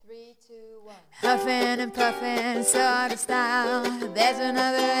Huffing and puffing, sort of style. There's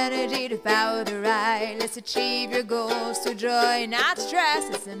another energy to power the ride. Let's achieve your goals through joy, not stress.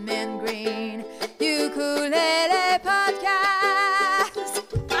 It's a Mint Green Ukulele Podcast.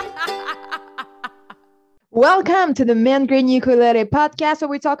 Welcome to the Mint Green Ukulele Podcast, where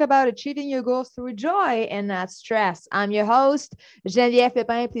we talk about achieving your goals through joy and not stress. I'm your host, Geneviève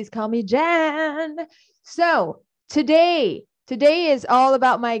Pepin. Please call me Jen. So today is all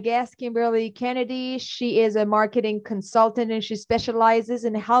about my guest, Kimberly Kennedy. She is a marketing consultant and she specializes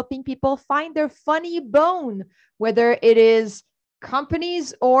in helping people find their funny bone, whether it is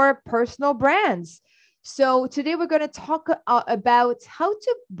companies or personal brands. So today we're going to talk about how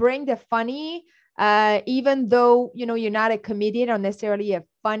to bring the funny, even though, you're not a comedian or necessarily a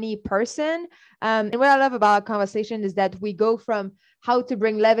funny person. And what I love about our conversation is that we go from how to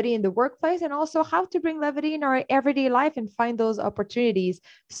bring levity in the workplace and also how to bring levity in our everyday life and find those opportunities.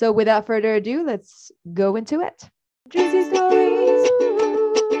 So without further ado, let's go into it. Juicy stories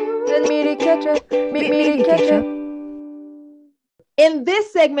and meaty ketchup. Meaty ketchup. In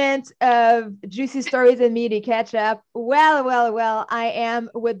this segment of Juicy Stories and Meaty Ketchup, well, I am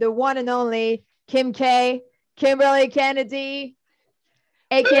with the one and only Kimberly Kennedy,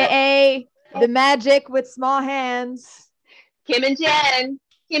 aka the magic with small hands. Kim and Jen,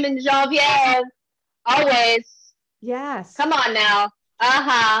 Kim and Geneviève, always. Yes. Come on now.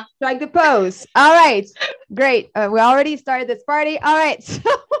 Strike the pose. All right. Great. We already started this party. All right. So,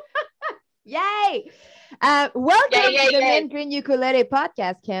 yay. Welcome to the Mint Green Ukulele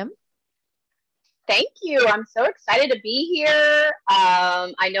Podcast, Kim. Thank you. I'm so excited to be here.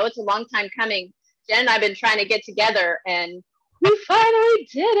 I know it's a long time coming. Jen and I have been trying to get together, and we finally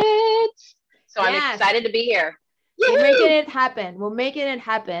did it. So yes. I'm excited to be here. We're making it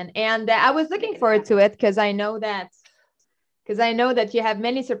happen. And I was looking forward to it because I know that you have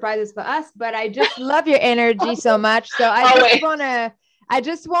many surprises for us, but I just love your energy so much. So I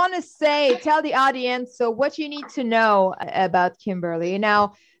just want to tell the audience, so what you need to know about Kimberly.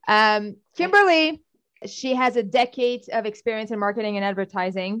 Now, Kimberly, she has a decade of experience in marketing and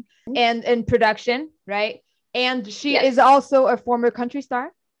advertising and in production, right? And she is also a former country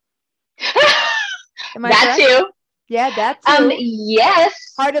star. Am I correct? Too. Yeah, that too. Yes.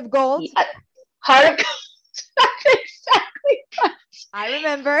 Heart of Gold. Yeah. Heart of Gold. Exactly. I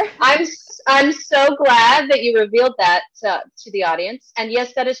remember. I'm so glad that you revealed that to the audience. And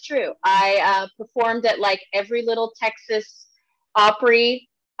yes, that is true. I performed at like every little Texas Opry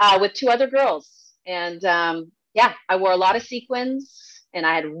with two other girls. And I wore a lot of sequins and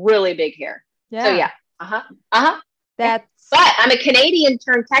I had really big hair. Yeah. So yeah. But I'm a Canadian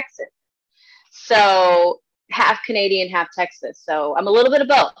turned Texan. So half Canadian, half Texas. So I'm a little bit of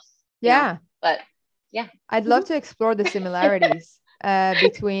both. Yeah. But yeah. I'd love to explore the similarities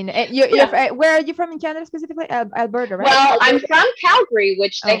between where are you from in Canada specifically? Alberta, right? Well, I'm from Calgary,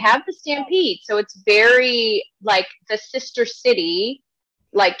 which they have the Stampede. So it's very like the sister city,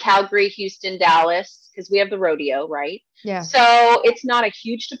 like Calgary, Houston, Dallas, because we have the rodeo, right? Yeah. So it's not a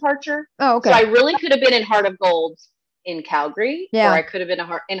huge departure. Oh, okay. So I really could have been in Heart of Gold in Calgary, or I could have been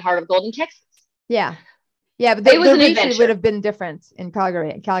in Heart of Gold in Texas. Yeah. Yeah, but the reach would have been different in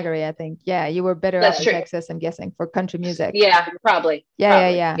Calgary, I think. Yeah, you were better off in Texas, I'm guessing, for country music. Yeah, probably.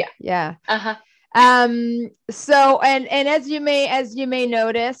 Yeah. So, and as you may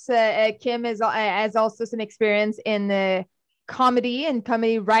notice, Kim has also some experience in comedy and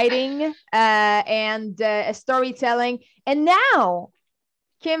comedy writing and storytelling. And now,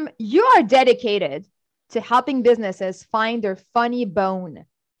 Kim, you are dedicated to helping businesses find their funny bone.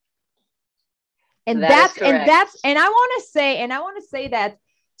 And I want to say that.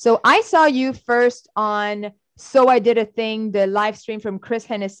 So I saw you first on So I Did a Thing, the live stream from Chris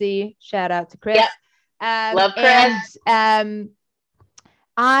Hennessy. Shout out to Chris. Yep. Love Chris. And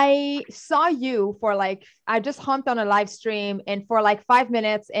I saw you I just humped on a live stream and for like 5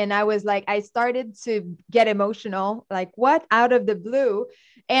 minutes, and I started to get emotional, like what out of the blue,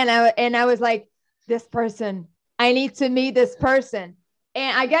 and I was like, this person, I need to meet this person.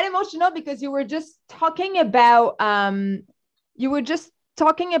 And I got emotional because you were just talking about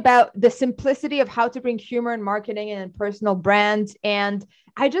the simplicity of how to bring humor in marketing and in personal brands. And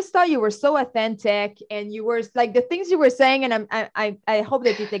I just thought you were so authentic, and you were like the things you were saying. And I hope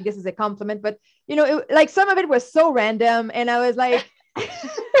that you think this is a compliment, but some of it was so random. And I was like,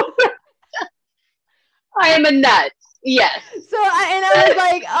 I am a nut. Yes. So I was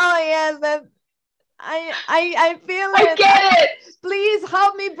like, oh yes, I feel it. I get it. Please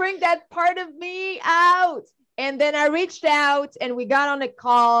help me bring that part of me out. And then I reached out and we got on a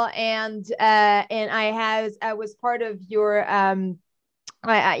call, and I was part of your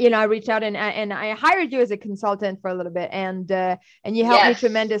I reached out and I hired you as a consultant for a little bit, and you helped me Yes.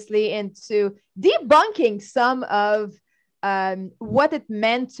 tremendously into debunking some of what it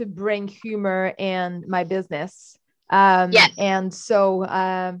meant to bring humor in my business. Yes. And so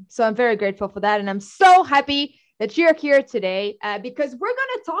I'm very grateful for that, and I'm so happy that you're here today because we're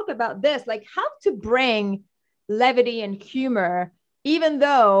going to talk about this, like how to bring levity and humor, even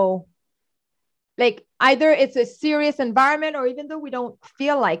though like either it's a serious environment or even though we don't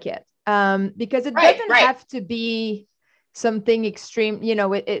feel like it, because it doesn't have to be something extreme,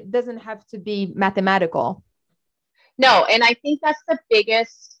 it doesn't have to be mathematical. No, and I think that's the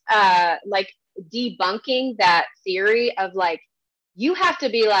biggest like debunking that theory of like you have to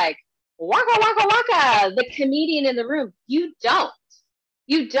be like waka waka waka, the comedian in the room. You don't.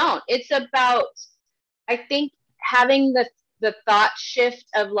 It's about, I think, having the thought shift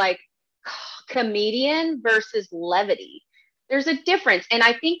of like comedian versus levity. There's a difference. And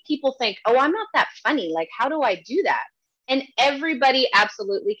I think people think, oh, I'm not that funny. Like, how do I do that? And everybody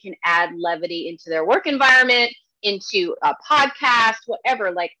absolutely can add levity into their work environment, into a podcast,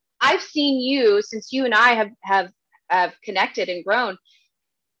 whatever. Like, I've seen you, since you and I have connected and grown,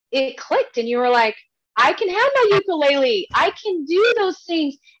 it clicked and you were like, I can have my ukulele. I can do those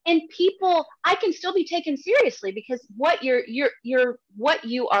things. And people, I can still be taken seriously because what what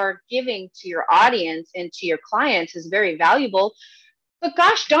you are giving to your audience and to your clients is very valuable. But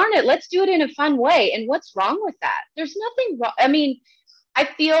gosh darn it, let's do it in a fun way. And what's wrong with that? There's nothing wrong. I mean, I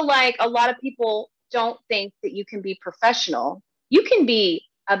feel like a lot of people don't think that you can be professional. You can be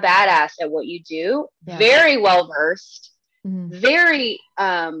a badass at what you do, very well versed, very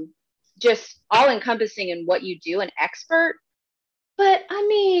just all encompassing in what you do, an expert. But I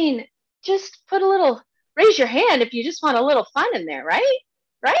mean, just raise your hand if you just want a little fun in there, right?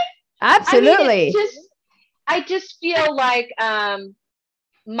 Right? Absolutely. I mean, I just feel like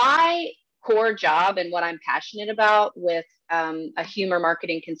my core job and what I'm passionate about with a humor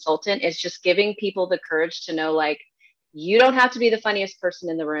marketing consultant is just giving people the courage to know, like, you don't have to be the funniest person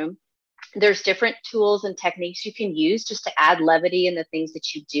in the room. There's different tools and techniques you can use just to add levity in the things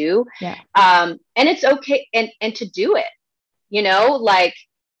that you do. Yeah. And it's okay. And to do it, like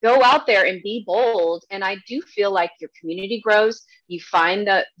go out there and be bold. And I do feel like your community grows. You find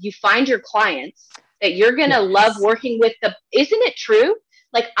your clients that you're going to love working with isn't it true?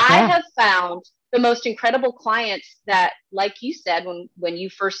 Like I have found the most incredible clients that, like you said, when you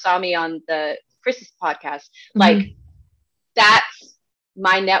first saw me on the Chris's podcast, like that's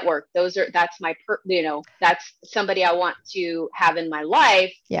my network. That's my, that's somebody I want to have in my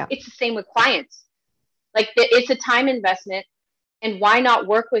life. Yeah. It's the same with clients. Like it's a time investment, and why not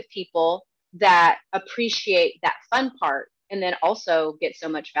work with people that appreciate that fun part and then also get so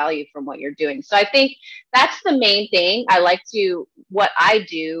much value from what you're doing. So I think that's the main thing. What I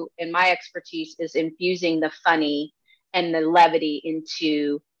do and my expertise is infusing the funny and the levity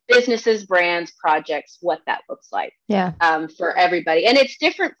into businesses, brands, projects, what that looks like. Yeah. For everybody. And it's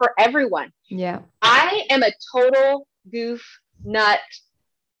different for everyone. Yeah. I am a total goof nutcase.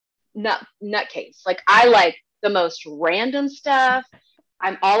 Like I like the most random stuff.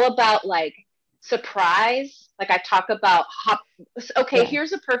 I'm all about like surprise. Like I talk about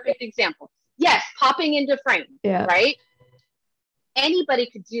here's a perfect example. Yes, popping into frame, right? Anybody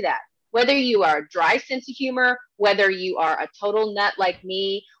could do that. Whether you are a dry sense of humor, whether you are a total nut like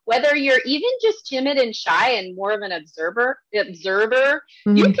me, whether you're even just timid and shy and more of an observer,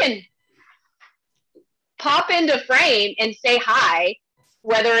 you can pop into frame and say hi,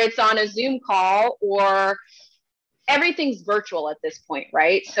 whether it's on a Zoom call or everything's virtual at this point,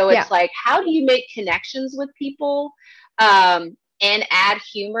 right? So it's like, how do you make connections with people and add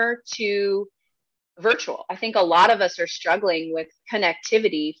humor to virtual? I think a lot of us are struggling with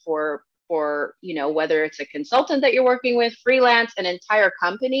connectivity for whether it's a consultant that you're working with, freelance, an entire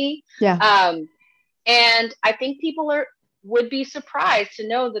company. Yeah. And I think people would be surprised to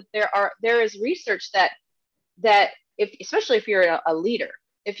know that there is research that especially if you're a leader,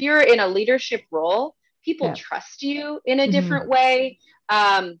 if you're in a leadership role, people trust you in a different way.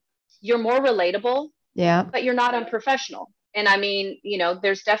 You're more relatable, but you're not unprofessional. And I mean,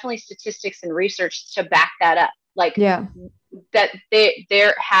 there's definitely statistics and research to back that up. Like that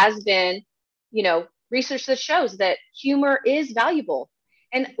there has been, research that shows that humor is valuable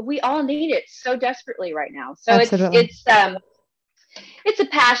and we all need it so desperately right now. So Absolutely. it's a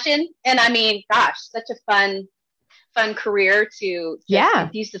passion. And I mean, gosh, such a fun career to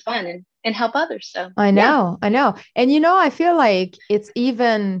use the fun and help others. So I know. And I feel like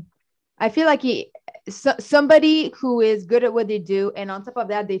somebody who is good at what they do, and on top of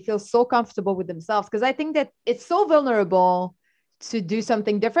that, they feel so comfortable with themselves, because I think that it's so vulnerable to do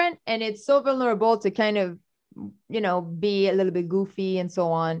something different. And it's so vulnerable to kind of, be a little bit goofy and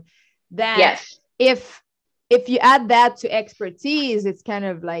so on, that Yes. if you add that to expertise, it's kind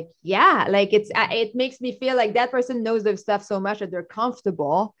of like, it makes me feel like that person knows their stuff so much that they're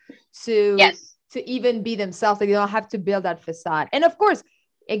comfortable to even be themselves. Like, they don't have to build that facade. And of course,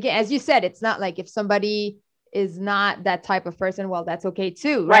 again, as you said, it's not like if somebody is not that type of person, well, that's okay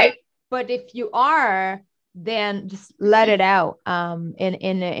too. Right. But if you are, then just let it out. Oh,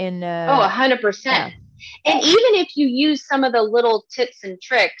 100%. Yeah. And even if you use some of the little tips and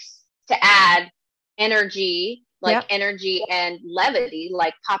tricks to add energy, like energy and levity,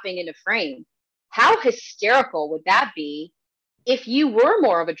 like popping into frame, how hysterical would that be if you were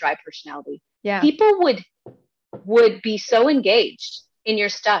more of a dry personality? Yeah. People would be so engaged in your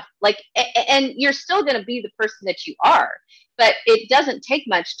stuff. Like, and you're still going to be the person that you are, but it doesn't take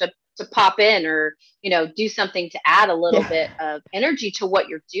much to pop in or, do something to add a little bit of energy to what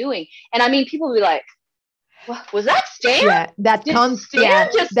you're doing. And I mean, people will be like, what was that, Stan? Yeah,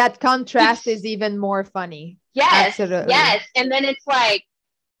 that contrast is even more funny. Yes, absolutely. Yes, and then it's like,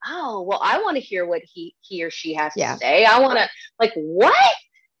 oh, well, I want to hear what he or she has to say. I want to, like, what?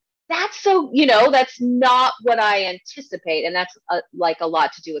 That's so, that's not what I anticipate, and that's like a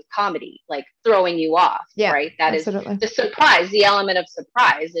lot to do with comedy, like throwing you off, right? That absolutely. Is the surprise, the element of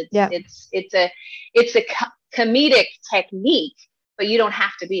surprise. It's a comedic technique, but you don't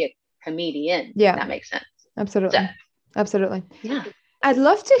have to be a comedian. Yeah, that makes sense. Absolutely. So, absolutely. Yeah. I'd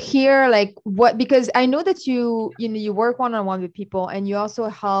love to hear like because I know that you work one-on-one with people, and you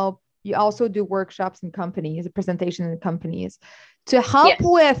also do workshops in companies, presentation in companies to help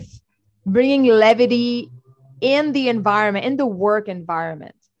with bringing levity in the environment, in the work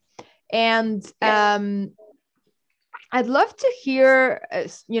environment. And I'd love to hear, a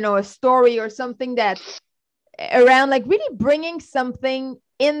story or something that's around like really bringing something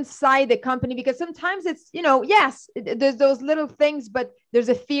inside the company, because sometimes it's, there's those little things, but there's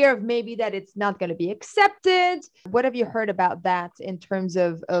a fear of maybe that it's not going to be accepted. What have you heard about that in terms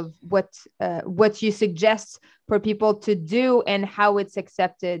of what you suggest for people to do and how it's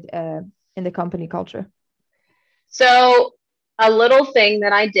accepted in the company culture? So a little thing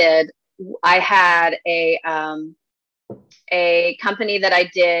that I did, I had a company that I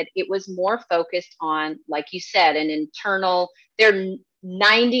did, it was more focused on, like you said, an internal, they're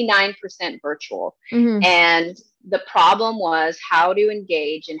 99% virtual. Mm-hmm. And the problem was how to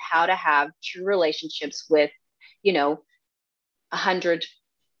engage and how to have true relationships with, 100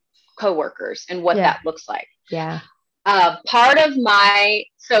 coworkers and what that looks like. Yeah. Part of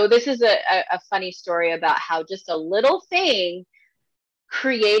so this is a funny story about how just a little thing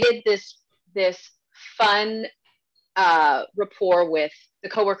created this fun rapport with the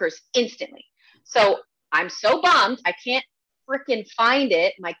coworkers instantly. So I'm so bummed. I can't freaking find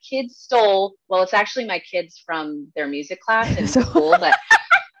it. My kids stole, well, it's actually my kids from their music class in school, but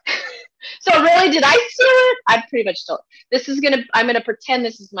so really, did I steal it? I pretty much stole it. I'm going to pretend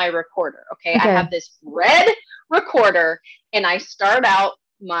this is my recorder. Okay. I have this red recorder, and I start out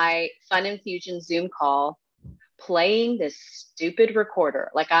my Fun Infusion Zoom call playing this stupid recorder.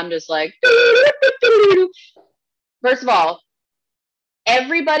 Like, I'm just like, first of all,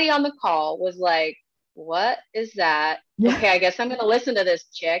 everybody on the call was like, what is that? Yeah. Okay, I guess I'm going to listen to this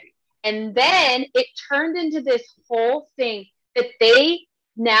chick. And then it turned into this whole thing that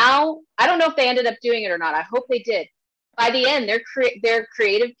I don't know if they ended up doing it or not. I hope they did. By the end, their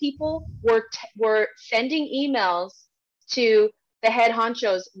creative people were sending emails to the head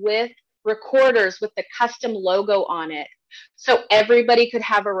honchos with recorders with the custom logo on it. So everybody could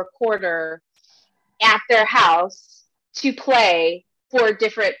have a recorder at their house to play for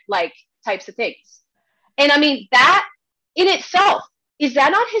different types of things. And I mean, that in itself, is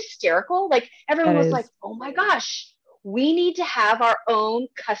that not hysterical? Like, everyone was like, oh my gosh, we need to have our own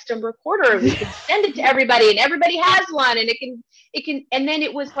custom recorder. We can send it to everybody, and everybody has one, and it can, and then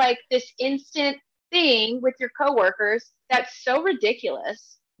it was like this instant thing with your coworkers. That's so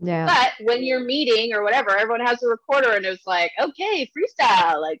ridiculous. Yeah. But when you're meeting or whatever, everyone has a recorder, and it's like, okay,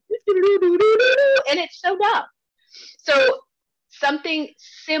 freestyle, like, and it's so dumb. So something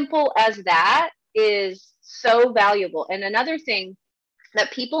simple as that is so valuable. And another thing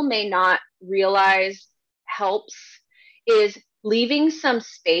that people may not realize helps is leaving some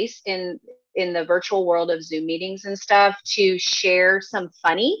space in the virtual world of Zoom meetings and stuff to share some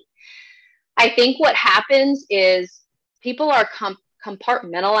funny. I think what happens is people are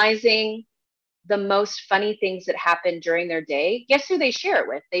compartmentalizing the most funny things that happen during their day. Guess who they share it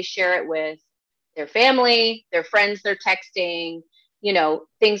with? They share it with their family, their friends they're texting,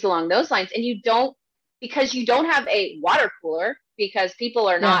 things along those lines. And because you don't have a water cooler because people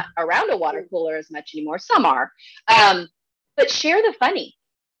are not around a water cooler as much anymore. Some are. But share the funny.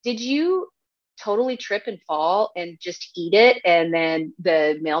 Did you totally trip and fall and just eat it and then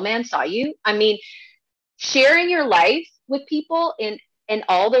the mailman saw you? I mean, sharing your life with people in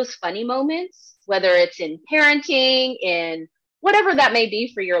all those funny moments, whether it's in parenting, in whatever that may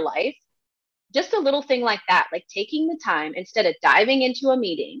be for your life, just a little thing like that, like taking the time instead of diving into a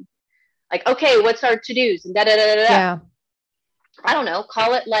meeting, like, okay, what's our to-dos and Yeah. I don't know,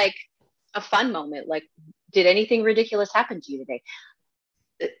 call it like a fun moment. Like, did anything ridiculous happen to you today?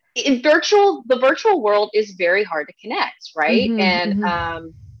 The virtual world is very hard to connect, right?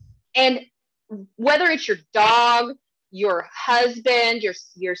 And whether it's your dog, your husband,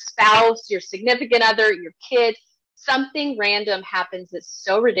 your spouse, your significant other, your kids, something random happens that's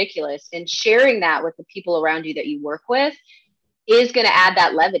so ridiculous, and sharing that with the people around you that you work with is going to add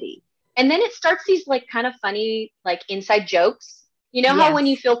that levity. And then it starts these like kind of funny, like inside jokes. You know how when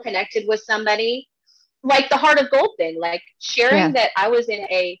you feel connected with somebody, like the heart of gold thing, like sharing that I was in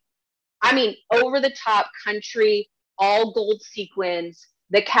over the top country, all gold sequins,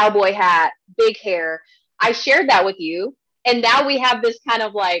 the cowboy hat, big hair. I shared that with you. And now we have this kind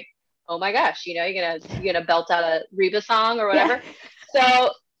of like, oh my gosh, you know, you're gonna belt out a Reba song or whatever.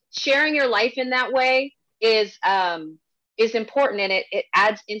 So sharing your life in that way is important, and it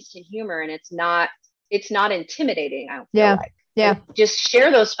adds instant humor, and it's not intimidating. I don't feel like. So just share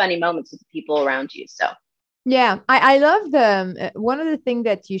those funny moments with the people around you. So I love one of the things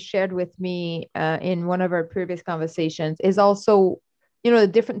that you shared with me in one of our previous conversations is also, you know, the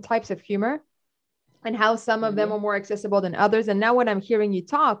different types of humor and how some of them are more accessible than others. And now when I'm hearing you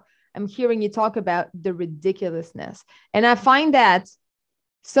talk about the ridiculousness. And I find that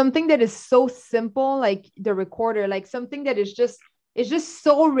something that is so simple, like the recorder, like something that is just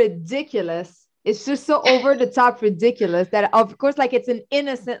so ridiculous. It's just so over the top ridiculous that, of course, like it's an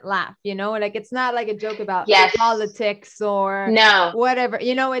innocent laugh, you know, like it's not like a joke about politics or whatever,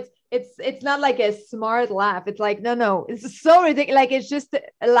 you know, it's not like a smart laugh. It's like, no, it's so ridiculous. Like it's just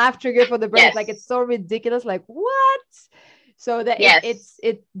a laugh trigger for the brain. Like it's so ridiculous. Like what? So that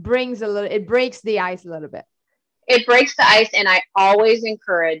it breaks the ice a little bit. It breaks the ice. And I always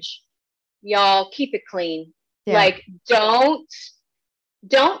encourage y'all, keep it clean. Like don't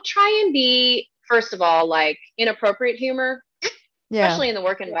try and be, first of all, like inappropriate humor, especially in the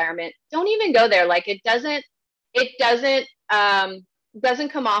work environment. Don't even go there. Like it doesn't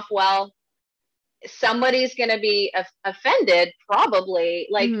come off well. Somebody's going to be offended, probably.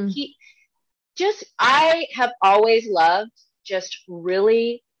 Like I have always loved just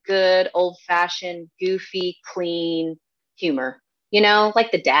really good, old fashioned, goofy, clean humor, you know,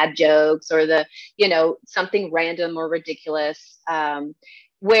 like the dad jokes or the, you know, something random or ridiculous,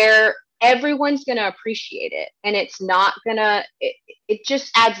 where everyone's going to appreciate it. And it's not going to, it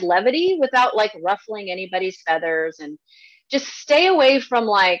just adds levity without like ruffling anybody's feathers. And just stay away from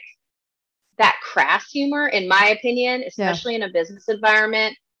like that crass humor, in my opinion, especially in a business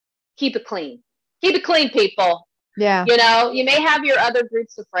environment. Keep it clean. Keep it clean, people. Yeah. You know, you may have your other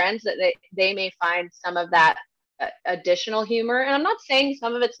groups of friends that they may find some of that additional humor. And I'm not saying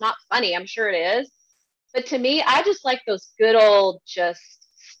some of it's not funny. I'm sure it is. But to me, I just like those good old, just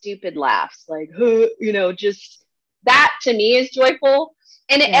stupid laughs. Like, you know, just that to me is joyful.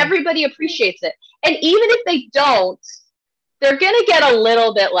 And everybody appreciates it. And even if they don't, they're going to get a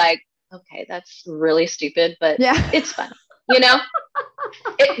little bit like, okay, that's really stupid, but it's fun. You know,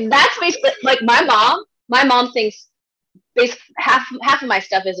 that's basically like my mom thinks basically half of my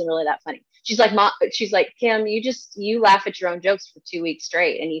stuff isn't really that funny. She's like, Kim, you laugh at your own jokes for 2 weeks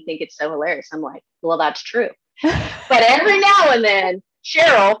straight and you think it's so hilarious. I'm like, well, that's true. But every now and then,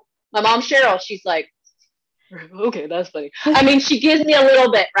 my mom, Cheryl, she's like, okay, that's funny. I mean, she gives me a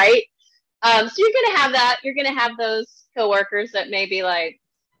little bit, right? So you're going to have that. You're going to have those coworkers that may be like,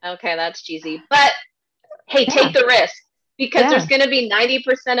 okay, that's cheesy, but hey, take the risk, because there's going to be 90%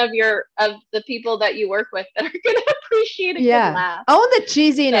 of the people that you work with that are going to appreciate a good laugh. Own the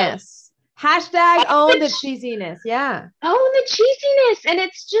cheesiness. So, hashtag own the cheesiness. Yeah. Own the cheesiness. And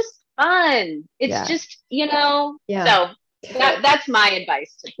it's just fun. It's just, you know, so that's my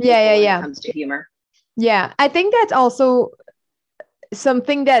advice to people when it comes to humor. Yeah. I think that's also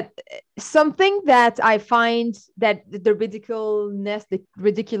something that I find that the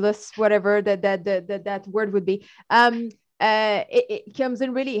ridiculous, whatever that word would be, it comes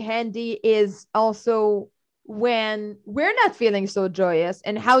in really handy is also when we're not feeling so joyous,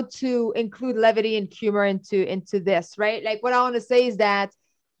 and how to include levity and humor into this, right? Like what I want to say is that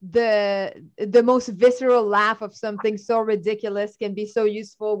the most visceral laugh of something so ridiculous can be so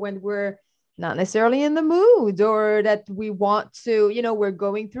useful when we're not necessarily in the mood, or that we want to, we're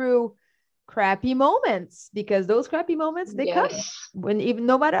going through crappy moments, because those crappy moments, they come Yes. when, even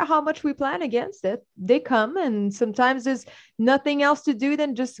no matter how much we plan against it, they come. And sometimes there's nothing else to do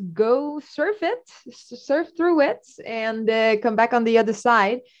than just go surf through it, and come back on the other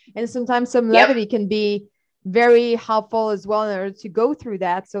side. And sometimes some Yep. levity can be very helpful as well in order to go through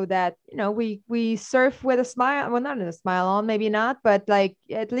that, so that we surf with a smile. Well, not a smile on, maybe not, but like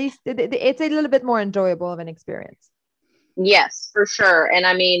at least it's a little bit more enjoyable of an experience. Yes, for sure. And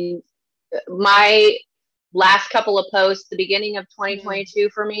I mean, my last couple of posts, the beginning of 2022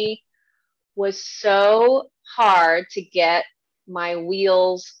 for me was so hard to get my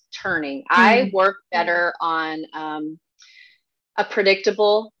wheels turning. I work better on a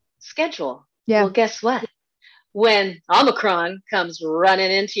predictable schedule. Yeah. Well, guess what? When Omicron comes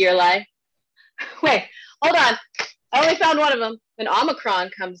running into your life, wait, hold on. I only found one of them. When Omicron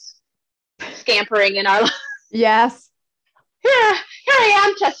comes scampering in our life. Yes. Here I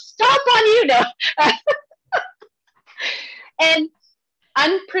am to stomp on you now. And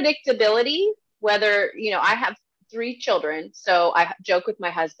unpredictability, whether, I have 3 children, so I joke with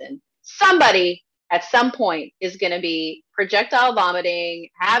my husband, somebody at some point is going to be projectile vomiting,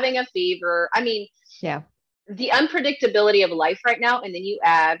 having a fever. I mean, yeah, the unpredictability of life right now. And then you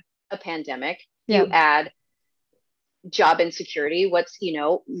add a pandemic, you add job insecurity, what's,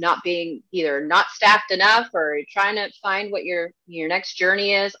 not being either not staffed enough, or trying to find what your next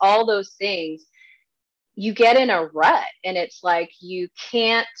journey is, all those things, you get in a rut. And it's like,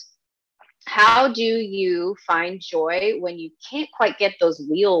 how do you find joy when you can't quite get those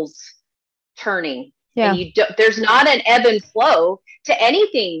wheels turning? Yeah. And there's not an ebb and flow to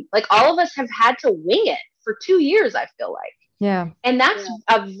anything. Like, all of us have had to wing it for 2 years, I feel like. Yeah. And that's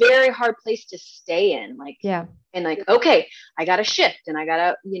a very hard place to stay in. Like, and like, okay, I got to shift, and I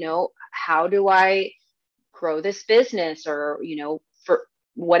got to, how do I grow this business, or, for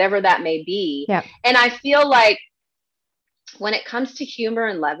whatever that may be. Yeah. And I feel like when it comes to humor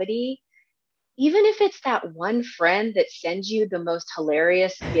and levity, even if it's that one friend that sends you the most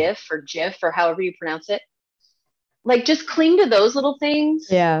hilarious GIF or GIF or however you pronounce it, like, just cling to those little things.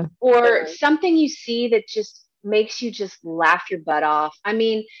 Yeah. Or something you see that just makes you just laugh your butt off. I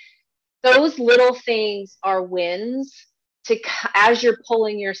mean, those little things are wins as you're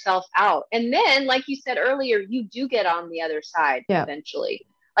pulling yourself out. And then, like you said earlier, you do get on the other side eventually.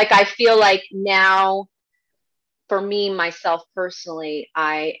 Like, I feel like now, for me, myself personally,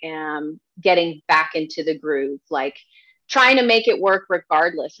 I am getting back into the groove, like trying to make it work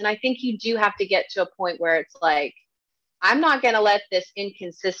regardless. And I think you do have to get to a point where it's like, I'm not going to let this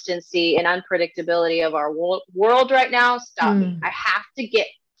inconsistency and unpredictability of our world right now stop me. I have to get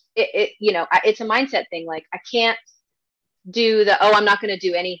it, it's a mindset thing. Like, I can't do I'm not going to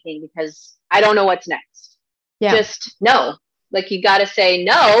do anything because I don't know what's next. Yeah. Just no. Like, you got to say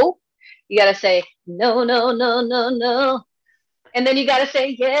no. You got to say no, no, no, no, no. And then you got to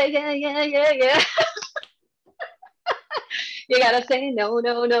say, yeah, yeah, yeah, yeah, yeah. You got to say no,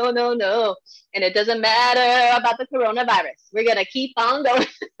 no, no, no, no. And it doesn't matter about the coronavirus. We're going to keep on going.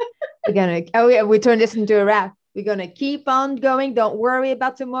 We turn this into a rap. We're going to keep on going. Don't worry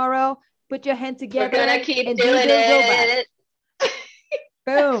about tomorrow. Put your hand together. We're going to keep doing it.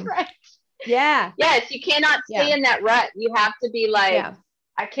 Boom. Right. Yeah. Yes, you cannot stay in that rut. You have to be like,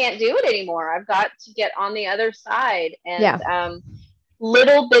 I can't do it anymore. I've got to get on the other side. And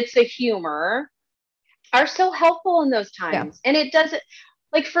little bits of humor are so helpful in those times. And it doesn't,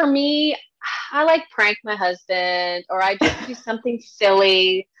 like, for me, I like prank my husband, or I just do something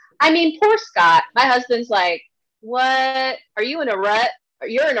silly. I mean, poor Scott, my husband's like, what? Are you in a rut?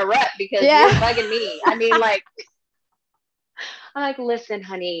 You're in a rut because you're bugging me. I mean, like, I'm like, listen,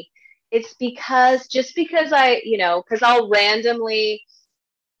 honey, it's because because I'll randomly,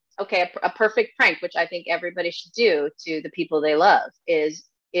 a perfect prank, which I think everybody should do to the people they love, is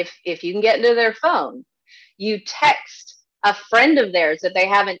if you can get into their phone, you text a friend of theirs that they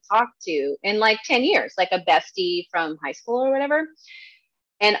haven't talked to in like 10 years, like a bestie from high school or whatever.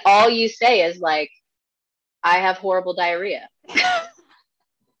 And all you say is like, I have horrible diarrhea.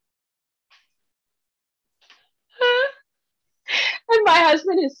 And my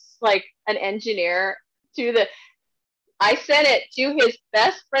husband is like an engineer I sent it to his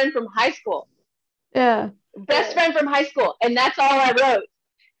best friend from high school. Yeah. Best friend from high school. And that's all I wrote.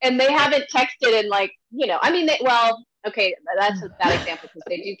 And they haven't texted in like, I mean, that's a bad example because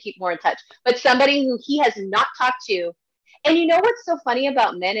they do keep more in touch. But somebody who he has not talked to. And you know what's so funny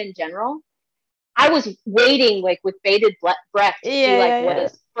about men in general? I was waiting like with bated breath to see like what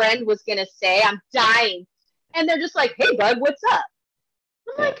his friend was going to say. I'm dying. And they're just like, hey, bud, what's up?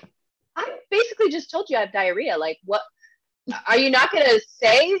 I'm like, I basically just told you I have diarrhea. Like, what are you not going to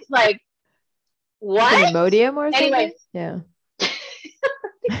say? Like, what? Like an Imodium or something? Anyway. Yeah.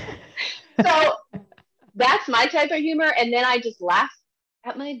 So that's my type of humor. And then I just laugh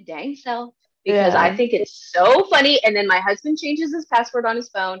at my dang self because I think it's so funny. And then my husband changes his password on his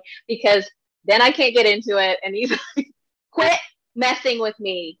phone because then I can't get into it. And he's like, quit messing with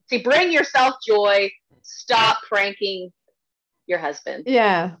me. See, bring yourself joy. Stop pranking your husband.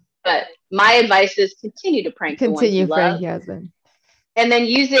 Yeah. But my advice is continue to prank the ones you love. Your husband. And then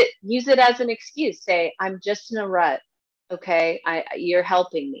use it as an excuse. Say, I'm just in a rut. Okay. You're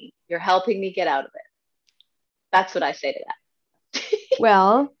helping me. You're helping me get out of it. That's what I say to that.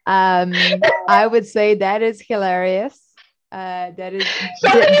 Well, I would say that is hilarious. That is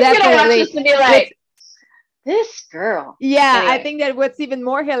somebody's gonna watch this and be like, this girl. Yeah, anyway. I think that what's even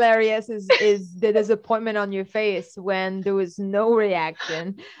more hilarious is the disappointment on your face when there was no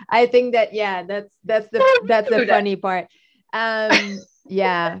reaction. I think that that's the funny part.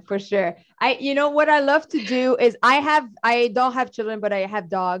 Yeah, for sure. What I love to do is I don't have children, but I have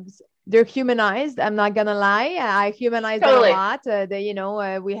dogs. They're humanized. I'm not gonna lie. I humanize them a lot.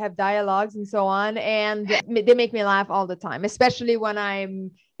 We have dialogues and so on, and they make me laugh all the time, especially when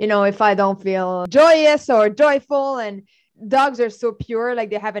I'm, if I don't feel joyous or joyful. And dogs are so pure,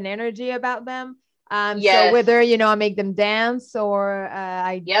 like they have an energy about them. So whether, I make them dance or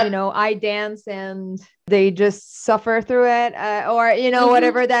I dance and they just suffer through it or,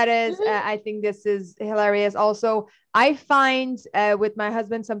 whatever that is. I think this is hilarious. Also, I find with my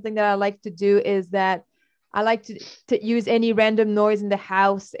husband, something that I like to do is that I like to use any random noise in the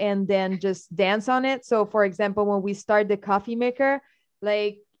house and then just dance on it. So for example, when we start the coffee maker,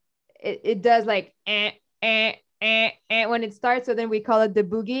 like it does like when it starts. So then we call it the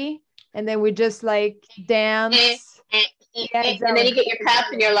boogie. And then we just like dance. Yeah, exactly. And then you get your cup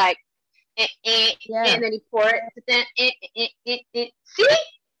and you're like, and then you pour it. See?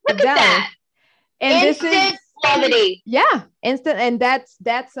 Look at that. And instant this is levity. Yeah, instant. And that's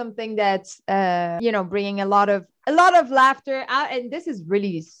something that's bringing a lot of laughter out. And this is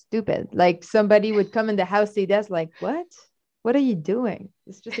really stupid. Like somebody would come in the house, see this, like, what are you doing?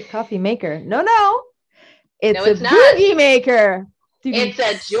 It's just a coffee maker. No, it's a boogie maker. It's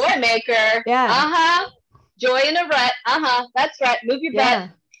a joy maker. Yeah. Joy in a rut. That's right. Move your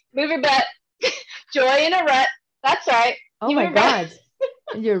butt. Move your butt. Joy in a rut. That's right. Oh my God.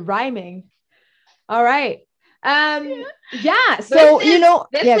 You're rhyming. All right. Yeah. So, go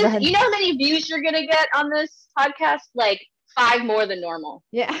ahead. You know how many views you're going to get on this podcast? Like 5 more than normal.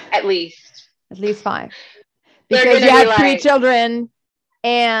 Yeah. At least 5. Because you have 3 children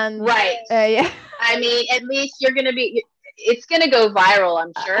and. Right. Yeah. I mean, at least you're going to be. It's going to go viral,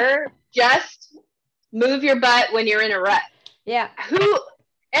 I'm sure. Just move your butt when you're in a rut. Yeah.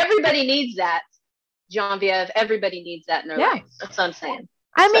 Everybody needs that, Genevieve. Everybody needs that in their life. That's what I'm saying.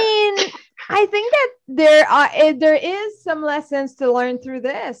 I mean, I think that there is some lessons to learn through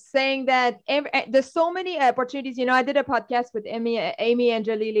this, saying that there's so many opportunities. I did a podcast with Amy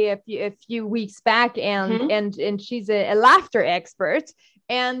Angelili a few weeks back, and she's a laughter expert.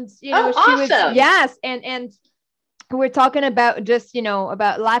 And, she awesome. was, and we're talking about just,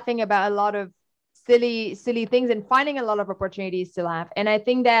 about laughing about a lot of silly things and finding a lot of opportunities to laugh. And I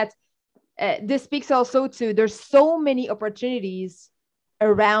think that this speaks also to, there's so many opportunities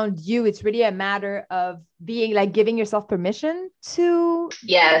around you. It's really a matter of being like giving yourself permission to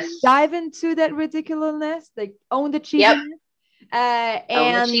dive into that ridiculousness, like own the cheesiness. Own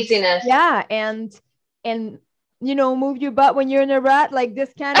the cheesiness. Yeah. And move your butt when you're in a rut, like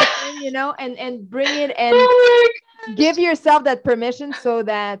this kind of thing, and bring it and give yourself that permission so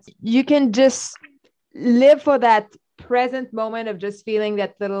that you can just live for that present moment of just feeling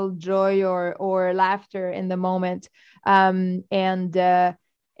that little joy or laughter in the moment, and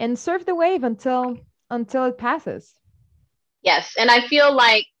surf the wave until it passes. Yes. And I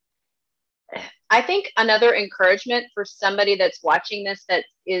think another encouragement for somebody that's watching this that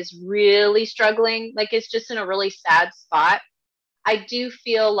is really struggling, like it's just in a really sad spot. I do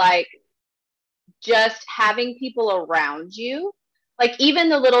feel like just having people around you, like even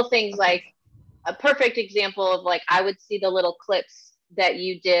the little things, like a perfect example of like, I would see the little clips that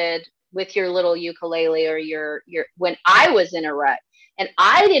you did with your little ukulele or your when I was in a rut, and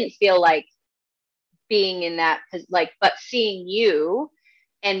I didn't feel like being in that, like, but seeing you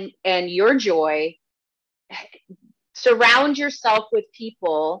and your joy, surround yourself with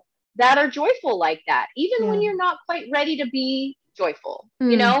people that are joyful like that, even when you're not quite ready to be joyful.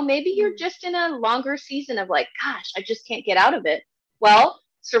 Maybe you're just in a longer season of like, gosh, I just can't get out of it. Well,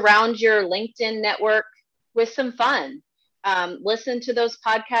 surround your LinkedIn network with some fun. Listen to those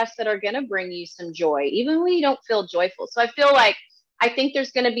podcasts that are going to bring you some joy, even when you don't feel joyful. So I think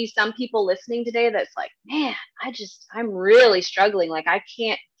there's going to be some people listening today that's like, man, I'm really struggling. Like, I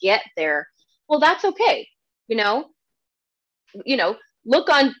can't get there. Well, that's okay. You know, look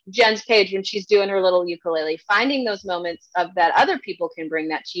on Jen's page when she's doing her little ukulele, finding those moments of that other people can bring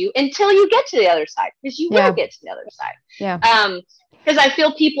that to you until you get to the other side, because you will get to the other side. Yeah. Because I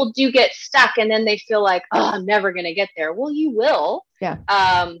feel people do get stuck and then they feel like, oh, I'm never going to get there. Well, you will. Yeah.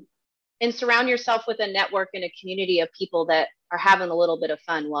 And surround yourself with a network and a community of people that are having a little bit of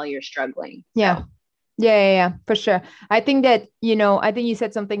fun while you're struggling. Yeah. So. Yeah, for sure. I think that, I think you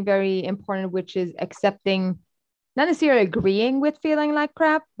said something very important, which is accepting, not necessarily agreeing with feeling like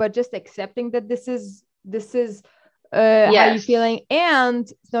crap, but just accepting that this is how you're feeling,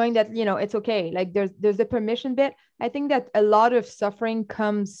 and knowing that, it's okay. Like there's the permission bit. I think that a lot of suffering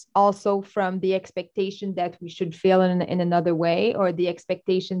comes also from the expectation that we should feel in another way, or the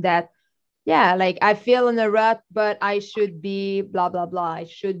expectation that, like I feel in a rut, but I should be blah, blah, blah. I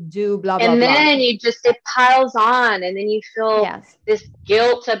should do blah, blah, blah. And then it piles on, and then you feel this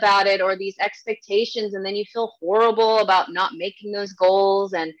guilt about it, or these expectations. And then you feel horrible about not making those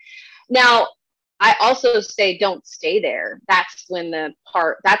goals. And now I also say, don't stay there. That's the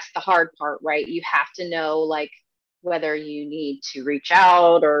hard part, right? You have to know, like, whether you need to reach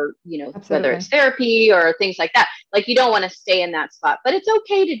out, or, Absolutely. Whether it's therapy or things like that. Like, you don't want to stay in that spot, but it's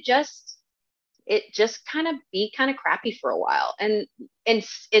okay to just kind of be kind of crappy for a while, and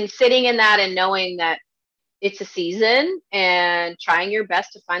sitting in that and knowing that it's a season, and trying your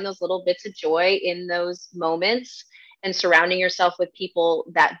best to find those little bits of joy in those moments, and surrounding yourself with people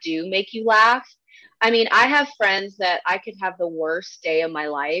that do make you laugh. I mean, I have friends that I could have the worst day of my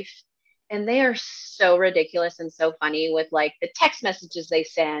life, and they are so ridiculous and so funny with, like, the text messages they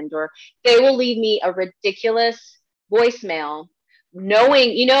send, or they will leave me a ridiculous voicemail,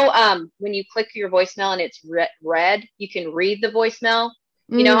 knowing, when you click your voicemail and it's red, you can read the voicemail,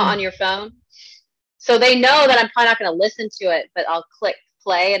 on your phone. So they know that I'm probably not going to listen to it, but I'll click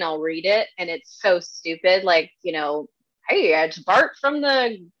play and I'll read it. And it's so stupid. Like, hey, it's Bart from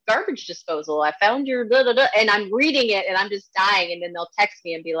the garbage disposal. I found your blah, blah, blah, and I'm reading it and I'm just dying. And then they'll text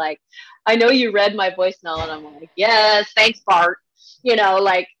me and be like, I know you read my voicemail. And I'm like, yes, thanks, Bart.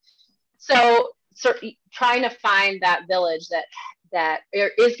 So trying to find that village that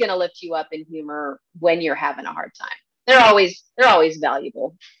is going to lift you up in humor when you're having a hard time. They're always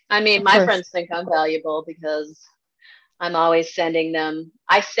valuable. I mean, my friends think I'm valuable because I'm always sending them.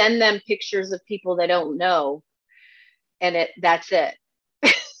 I send them pictures of people they don't know, and that's it.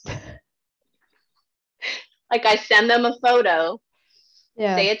 Like, I send them a photo.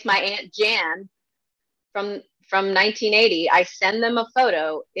 Say it's my Aunt Jan from 1980. I send them a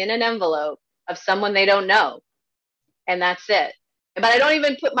photo in an envelope of someone they don't know, and that's it. But I don't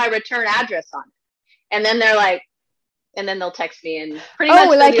even put my return address on it. And then they're like, and then they'll text me and pretty much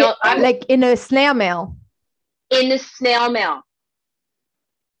like in a snail mail. In the snail mail.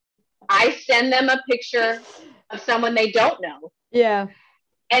 I send them a picture of someone they don't know. Yeah.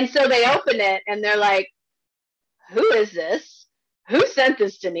 And so they open it and they're like, who is this? Who sent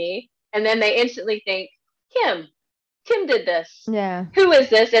this to me? And then they instantly think, Kim did this. Yeah. Who is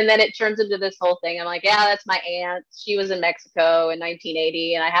this? And then it turns into this whole thing. I'm like, yeah, that's my aunt. She was in Mexico in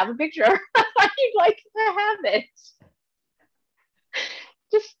 1980, and I have a picture. I'd like to have it.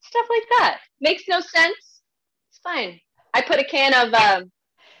 Just stuff like that. Makes no sense. It's fine. I put a can of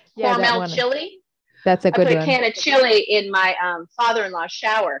Hormel chili. That's a good one. I put a can of chili in my father-in-law's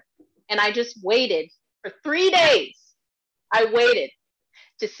shower, and I just waited for 3 days. I waited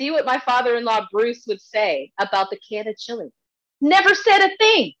to see what my father-in-law Bruce would say about the can of chili. Never said a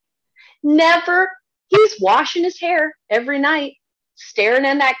thing. Never. He's washing his hair every night, staring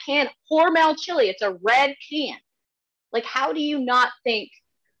in that can. Hormel chili. It's a red can. Like, how do you not think,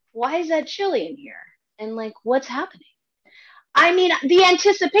 why is that chili in here? And like, what's happening? I mean, the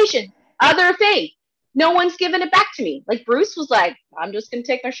anticipation. Other thing. No one's giving it back to me. Like, Bruce was like, I'm just going to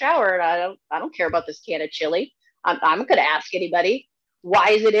take my shower, and I don't care about this can of chili. I'm not going to ask anybody. Why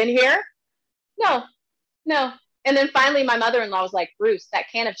is it in here? No. And then finally my mother-in-law was like, Bruce, that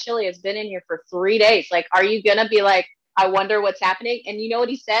can of chili has been in here for 3 days. Like, are you going to be like, I wonder what's happening? And you know what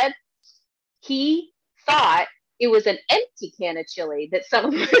he said? He thought it was an empty can of chili that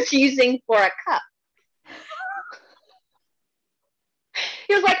someone was using for a cup.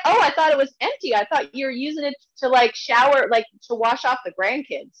 He was like, oh, I thought it was empty. I thought you were using it to like shower, like to wash off the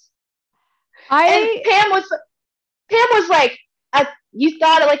grandkids. And Pam was like, you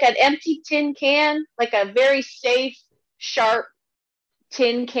thought of like an empty tin can, like a very safe, sharp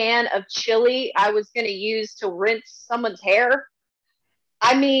tin can of chili I was going to use to rinse someone's hair.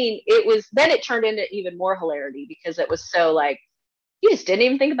 I mean, it turned into even more hilarity because it was so like, you just didn't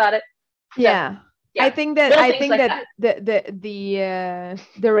even think about it. So, yeah. yeah. I think that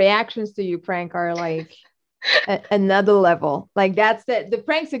the reactions to your prank are like another level. Like that's the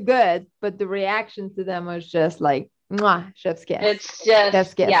pranks are good, but the reaction to them was just like, mwah, chef's kiss. It's just,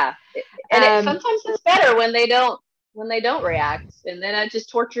 chef's kiss. Yeah. And sometimes it's better when they don't react, and then it just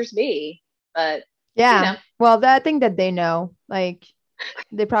tortures me. But yeah, well, I think that they know, like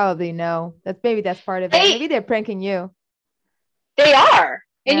they probably know that maybe that's part of it. Maybe they're pranking you. They are.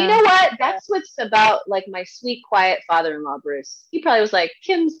 And you know what? That's what's about like my sweet, quiet father-in-law, Bruce. He probably was like,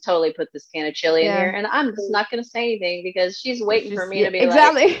 Kim's totally put this can of chili in here. And I'm just not going to say anything because she's waiting for me to be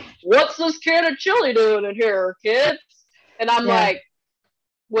like, what's this can of chili doing in here, kids? And I'm like,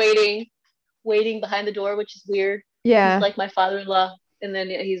 waiting behind the door, which is weird. Yeah. He's like my father-in-law. And then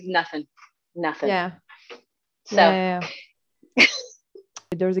he's nothing. Yeah. So.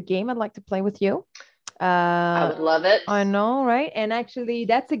 There's a game I'd like to play with you. I would love it. I know, right? And actually,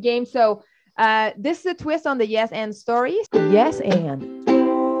 that's a game. So this is a twist on the yes and stories. Yes and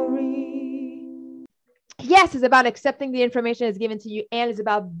story. Yes is about accepting the information that's given to you, and it's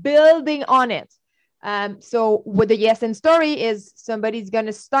about building on it. So what the yes and story is, somebody's going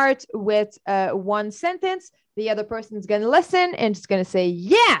to start with one sentence. The other person's going to listen and just going to say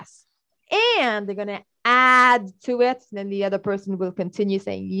yes. And they're going to add to it. And then the other person will continue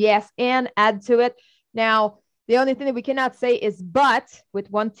saying yes and add to it. Now, the only thing that we cannot say is but with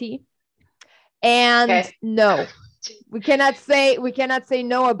one T. And no. We cannot say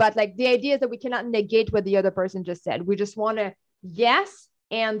no or but. Like the idea is that we cannot negate what the other person just said. We just want to yes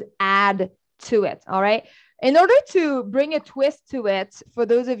and add to it. All right. In order to bring a twist to it, for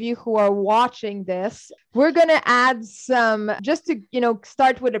those of you who are watching this, we're going to add some, just to,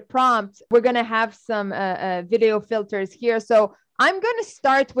 start with a prompt. We're going to have some video filters here. So I'm going to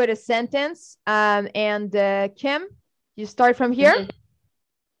start with a sentence. And Kim, you start from here.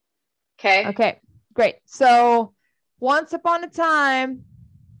 Mm-hmm. Okay, great. So once upon a time,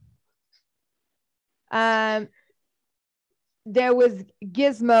 there was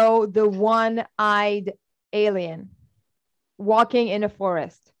Gizmo, the one-eyed alien, walking in a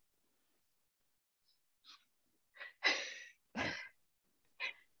forest.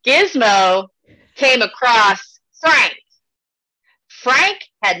 Gizmo came across Frank. Frank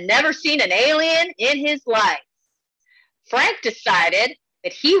had never seen an alien in his life. Frank decided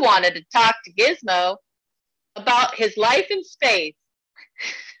that he wanted to talk to Gizmo about his life in space.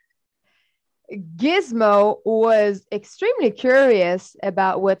 Gizmo was extremely curious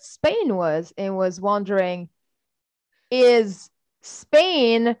about what Spain was and was wondering, is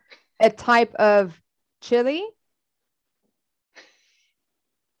Spain a type of chili?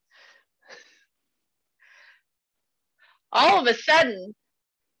 All of a sudden,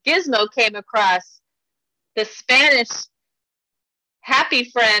 Gizmo came across the Spanish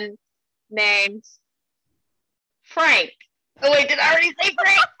happy friend named Frank. Oh wait, did I already say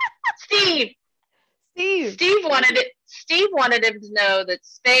Frank? Steve. Steve wanted him to know that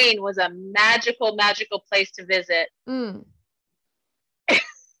Spain was a magical, magical place to visit.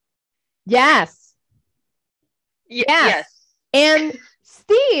 Yes. And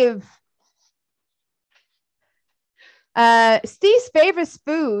Steve's favorite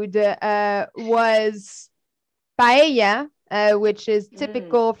food was paella, which is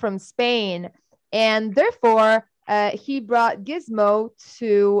typical from Spain. And therefore, he brought Gizmo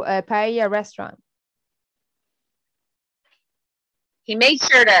to a paella restaurant. He made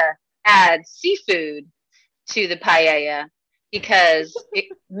sure to add seafood to the paella because it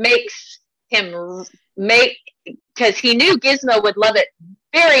makes him because he knew Gizmo would love it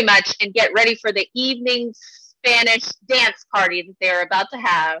very much and get ready for the evening Spanish dance party that they're about to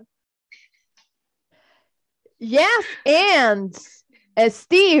have. Yes, and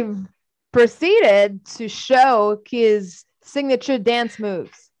Steve proceeded to show his signature dance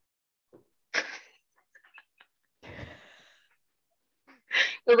moves.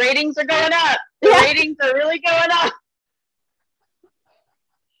 The ratings are going up. The ratings are really going up.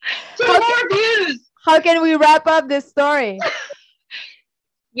 More views. How can we wrap up this story?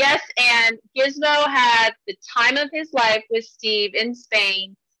 Yes, and Gizmo had the time of his life with Steve in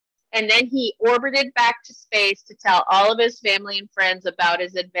Spain, and then he orbited back to space to tell all of his family and friends about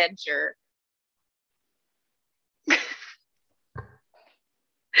his adventure.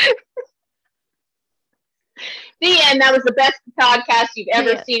 The end. That was the best podcast you've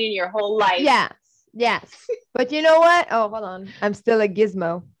ever seen in your whole life. Yes. But you know what? Oh, hold on. I'm still a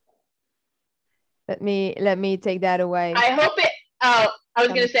Gizmo. Let me take that away. I hope it. Oh, I was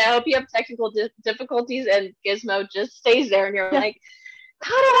going to say, I hope you have technical difficulties and Gizmo just stays there and you're like,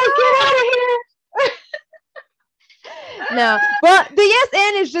 how did I get out of here? No, well, the yes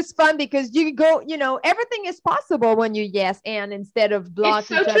and is just fun because you go, everything is possible when you yes and instead of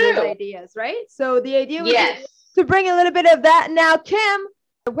blocking each other's ideas, right? So the idea was to bring a little bit of that. Now, Kim,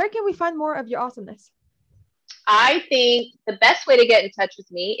 where can we find more of your awesomeness? I think the best way to get in touch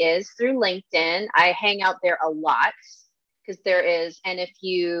with me is through LinkedIn. I hang out there a lot because there is, and if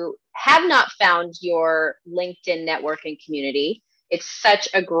you have not found your LinkedIn networking community, it's such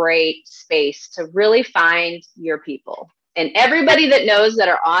a great space to really find your people. And everybody that knows that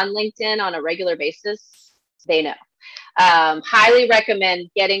are on LinkedIn on a regular basis, they know. Highly recommend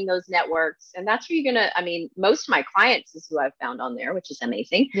getting those networks. And that's where you're going to, most of my clients is who I've found on there, which is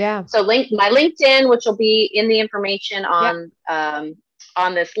amazing. Yeah. So my LinkedIn, which will be in the information on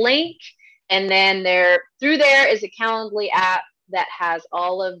this link. And then through there is a Calendly app that has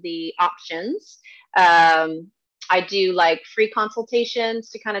all of the options. I do like free consultations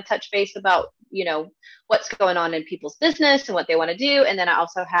to kind of touch base about, what's going on in people's business and what they want to do. And then I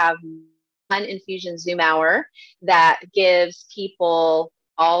also have one infusion Zoom hour that gives people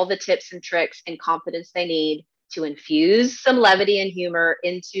all the tips and tricks and confidence they need to infuse some levity and humor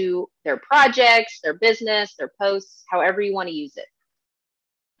into their projects, their business, their posts, however you want to use it.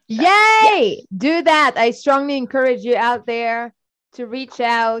 So, yay! Yes. Do that. I strongly encourage you out there to reach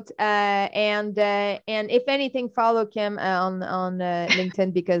out and if anything, follow Kim on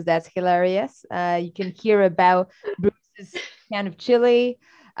LinkedIn because that's hilarious. You can hear about Bruce's can of chili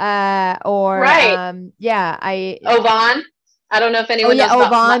Ovan. I don't know if anyone knows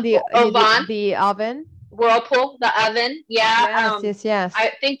Ovan, Ovan, the oven. Whirlpool, the oven. Yeah. Yes.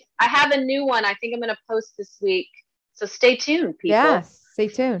 I think I have a new one. I think I'm going to post this week. So stay tuned, people. Yes, stay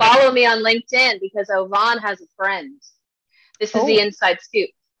tuned. Follow me on LinkedIn because Ovan has a friend. This is the inside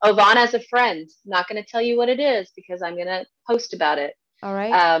scoop. Ovan has a friend. I'm not going to tell you what it is because I'm going to post about it. All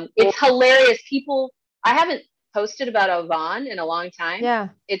right. It's hilarious. I haven't posted about Ovan in a long time. Yeah.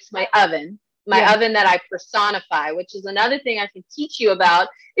 It's my oven. Oven that I personify, which is another thing I can teach you about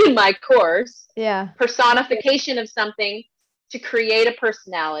in my course. Yeah. Personification of something to create a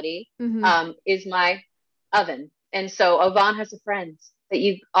personality is my oven. And so Ovan has a friend that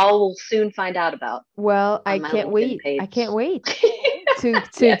you all will soon find out about. Well, I can't wait. I can't wait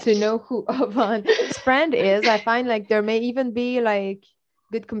to know who Ovan's friend is. I find like there may even be like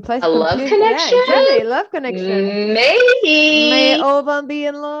good a love connection. Yeah, exactly. Love connection. Maybe. May Ovan be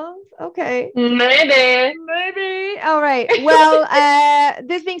in love? Okay. Maybe. All right. Well,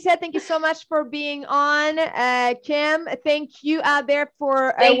 this being said, thank you so much for being on, Kim. Thank you out there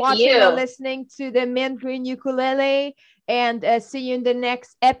for watching or listening to the Mint Green Ukulele. And see you in the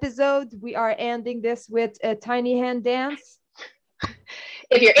next episode. We are ending this with a tiny hand dance.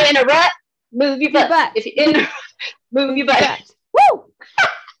 If you're in a rut, move your butt. If you're in a rut, move your butt. Woo!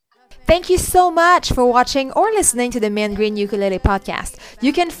 Thank you so much for watching or listening to the Man Green Ukulele podcast.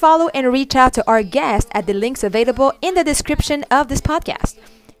 You can follow and reach out to our guest at the links available in the description of this podcast.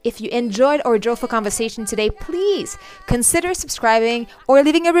 If you enjoyed our joyful conversation today, please consider subscribing or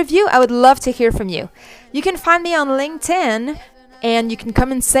leaving a review. I would love to hear from you. You can find me on LinkedIn and you can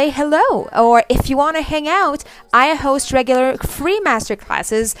come and say hello. Or if you want to hang out, I host regular free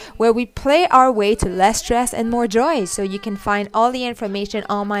masterclasses where we play our way to less stress and more joy. So you can find all the information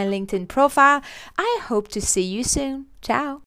on my LinkedIn profile. I hope to see you soon. Ciao.